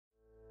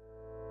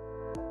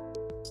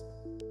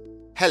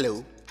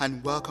Hello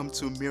and welcome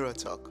to Mirror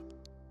Talk.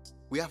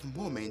 We have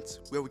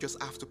moments where we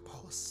just have to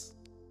pause.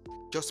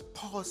 Just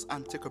pause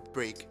and take a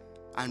break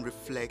and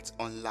reflect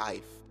on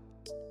life.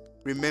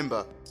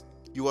 Remember,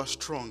 you are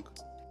strong,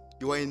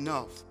 you are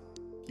enough,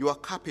 you are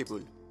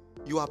capable,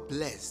 you are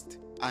blessed,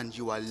 and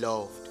you are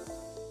loved.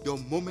 Your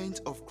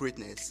moment of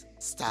greatness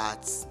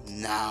starts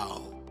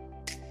now.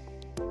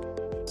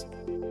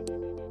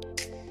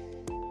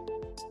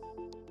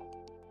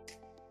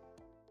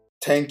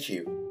 Thank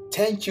you.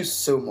 Thank you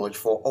so much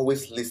for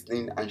always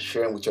listening and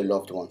sharing with your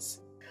loved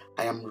ones.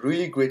 I am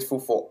really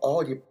grateful for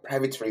all the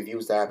private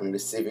reviews that I've been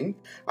receiving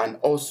and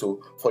also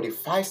for the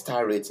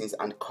 5-star ratings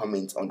and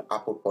comments on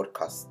Apple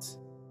Podcasts.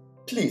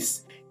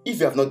 Please, if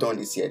you have not done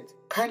this yet,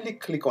 kindly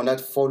click on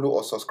that follow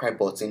or subscribe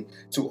button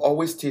to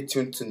always stay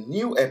tuned to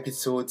new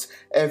episodes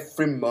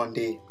every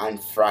Monday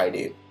and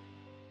Friday.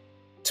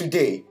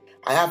 Today,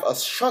 I have a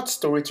short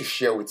story to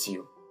share with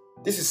you.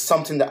 This is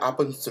something that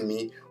happened to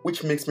me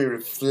which makes me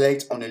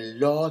reflect on a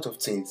lot of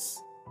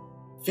things.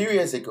 A few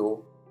years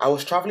ago, I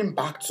was traveling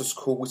back to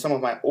school with some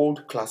of my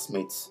old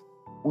classmates.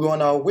 We were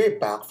on our way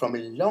back from a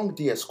long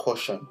day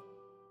excursion.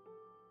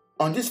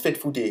 On this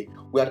fateful day,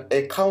 we had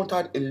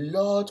encountered a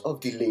lot of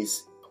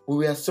delays.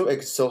 We were so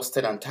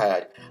exhausted and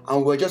tired, and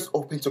we were just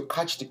hoping to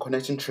catch the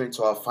connecting train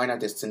to our final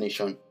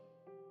destination.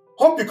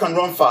 "Hope you can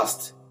run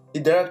fast," the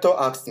director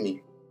asked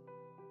me.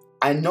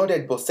 I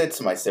nodded but said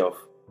to myself,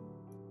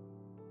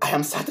 I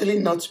am certainly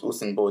not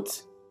Usain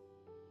Bolt.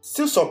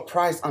 Still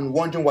surprised and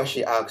wondering why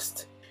she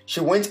asked, she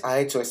went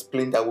ahead to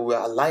explain that we were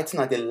alighting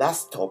at the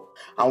last stop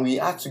and we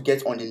had to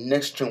get on the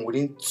next train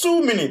within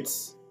 2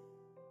 minutes.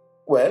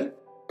 Well,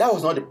 that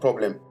was not the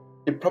problem.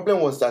 The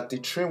problem was that the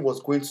train was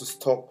going to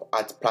stop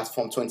at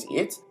platform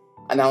 28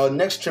 and our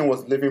next train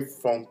was leaving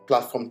from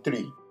platform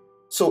 3.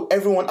 So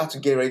everyone had to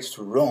get ready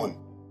to run.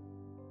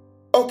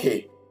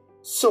 Okay,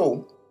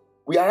 so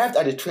we arrived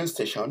at the train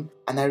station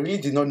and I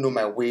really did not know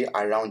my way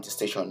around the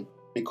station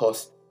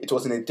because it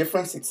was in a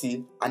different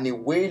city and a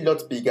way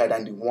lot bigger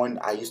than the one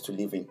I used to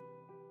live in.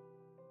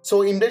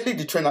 So immediately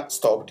the train had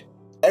stopped,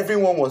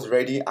 everyone was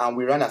ready and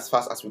we ran as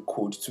fast as we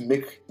could to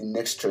make the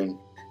next train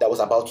that was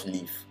about to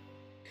leave.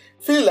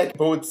 Feeling like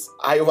boats,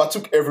 I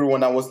overtook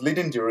everyone and was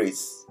leading the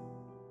race.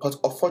 But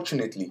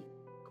unfortunately,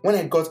 when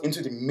I got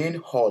into the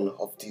main hall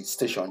of the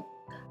station,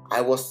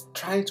 I was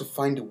trying to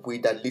find the way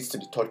that leads to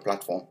the third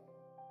platform.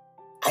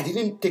 I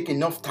didn't take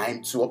enough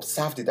time to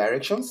observe the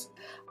directions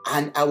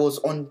and I was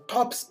on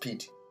top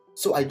speed,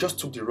 so I just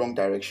took the wrong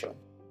direction.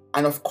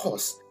 And of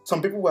course,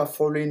 some people were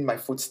following my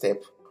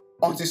footsteps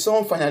until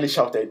someone finally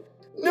shouted,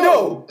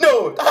 No,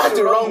 that's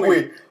the wrong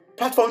way.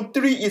 Platform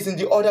 3 is in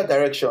the other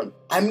direction.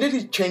 I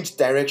immediately changed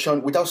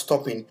direction without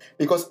stopping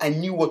because I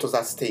knew what was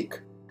at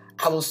stake.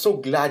 I was so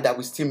glad that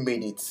we still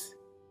made it.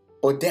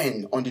 But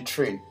then, on the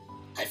train,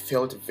 I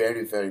felt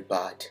very, very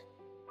bad.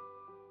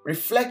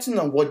 Reflecting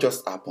on what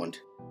just happened,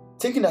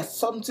 thinking that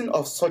something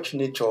of such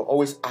nature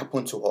always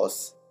happens to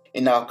us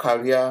in our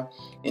career,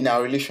 in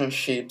our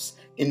relationships,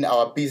 in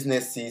our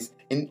businesses,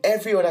 in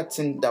every other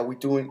thing that we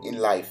do in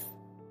life.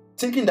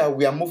 Thinking that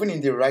we are moving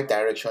in the right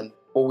direction,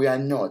 but we are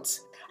not.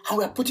 And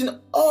we are putting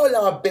all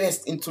our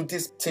best into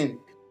this thing.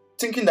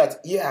 Thinking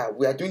that, we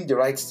are doing the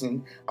right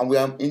thing and we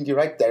are in the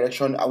right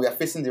direction and we are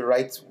facing the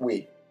right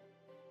way.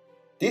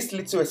 This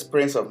little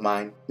experience of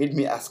mine made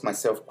me ask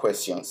myself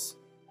questions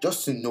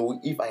just to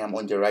know if I am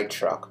on the right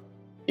track.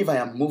 If I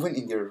am moving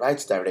in the right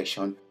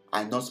direction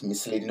and not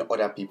misleading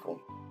other people.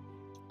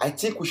 I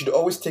think we should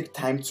always take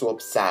time to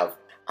observe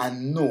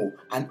and know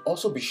and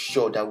also be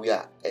sure that we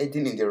are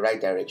heading in the right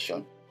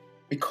direction.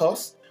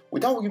 Because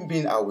without even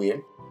being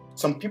aware,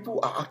 some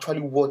people are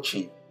actually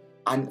watching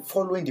and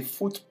following the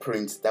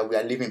footprints that we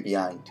are leaving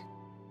behind.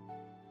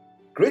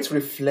 Great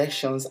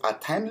reflections are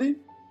timely,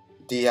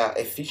 they are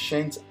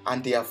efficient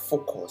and they are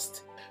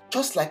focused.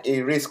 Just like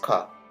a race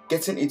car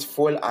getting its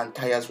fuel and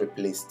tires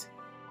replaced.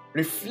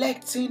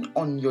 Reflecting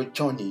on your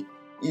journey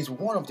is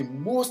one of the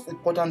most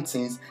important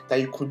things that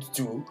you could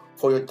do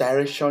for your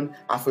direction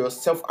and for your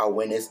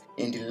self-awareness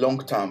in the long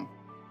term.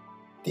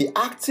 The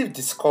active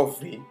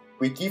discovery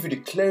will give you the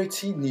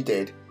clarity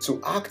needed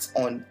to act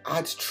on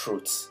hard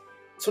truths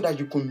so that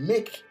you can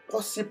make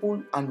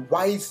possible and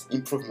wise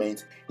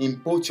improvements in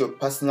both your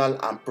personal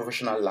and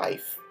professional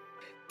life.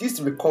 This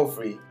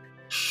recovery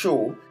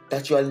shows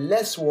that you are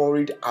less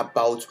worried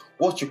about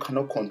what you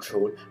cannot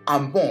control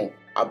and more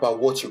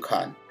about what you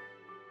can.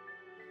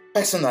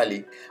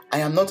 Personally, I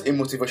am not a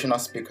motivational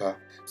speaker,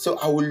 so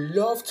I would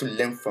love to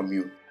learn from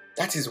you.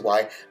 That is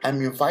why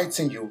I'm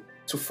inviting you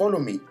to follow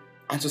me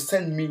and to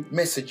send me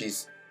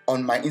messages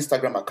on my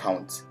Instagram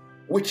account,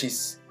 which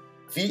is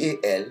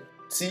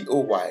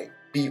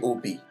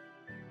VALTOYBOB,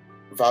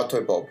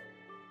 Valtoybob,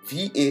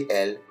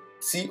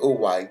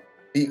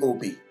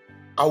 VALTOYBOB.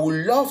 I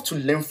would love to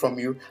learn from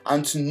you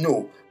and to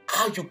know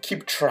how you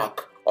keep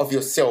track of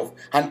yourself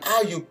and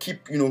how you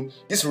keep,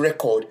 this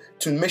record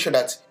to make sure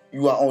that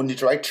you are on the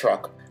right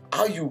track,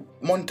 how you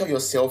monitor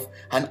yourself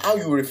and how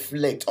you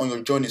reflect on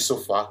your journey so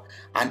far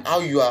and how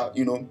you are,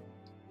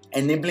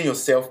 enabling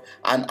yourself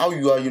and how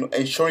you are,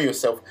 ensuring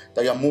yourself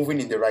that you are moving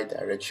in the right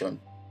direction.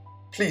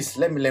 Please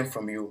let me learn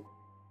from you.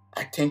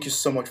 I thank you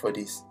so much for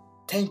this.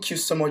 Thank you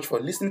so much for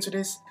listening to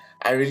this.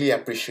 I really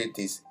appreciate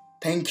this.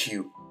 Thank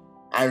you.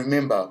 And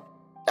remember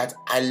that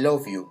I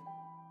love you.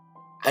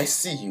 I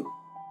see you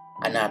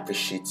and I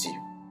appreciate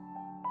you.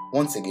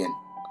 Once again,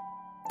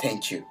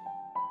 thank you.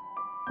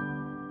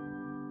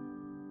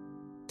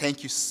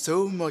 Thank you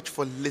so much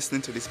for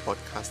listening to this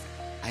podcast.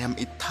 I am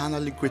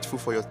eternally grateful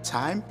for your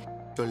time,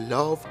 your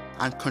love,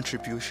 and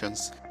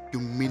contributions. You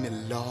mean a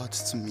lot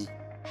to me.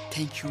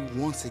 Thank you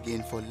once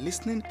again for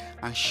listening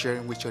and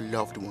sharing with your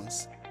loved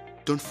ones.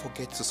 Don't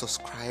forget to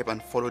subscribe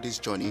and follow this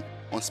journey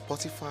on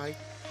Spotify,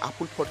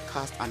 Apple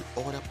Podcasts, and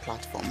other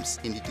platforms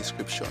in the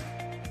description.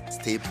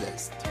 Stay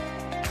blessed.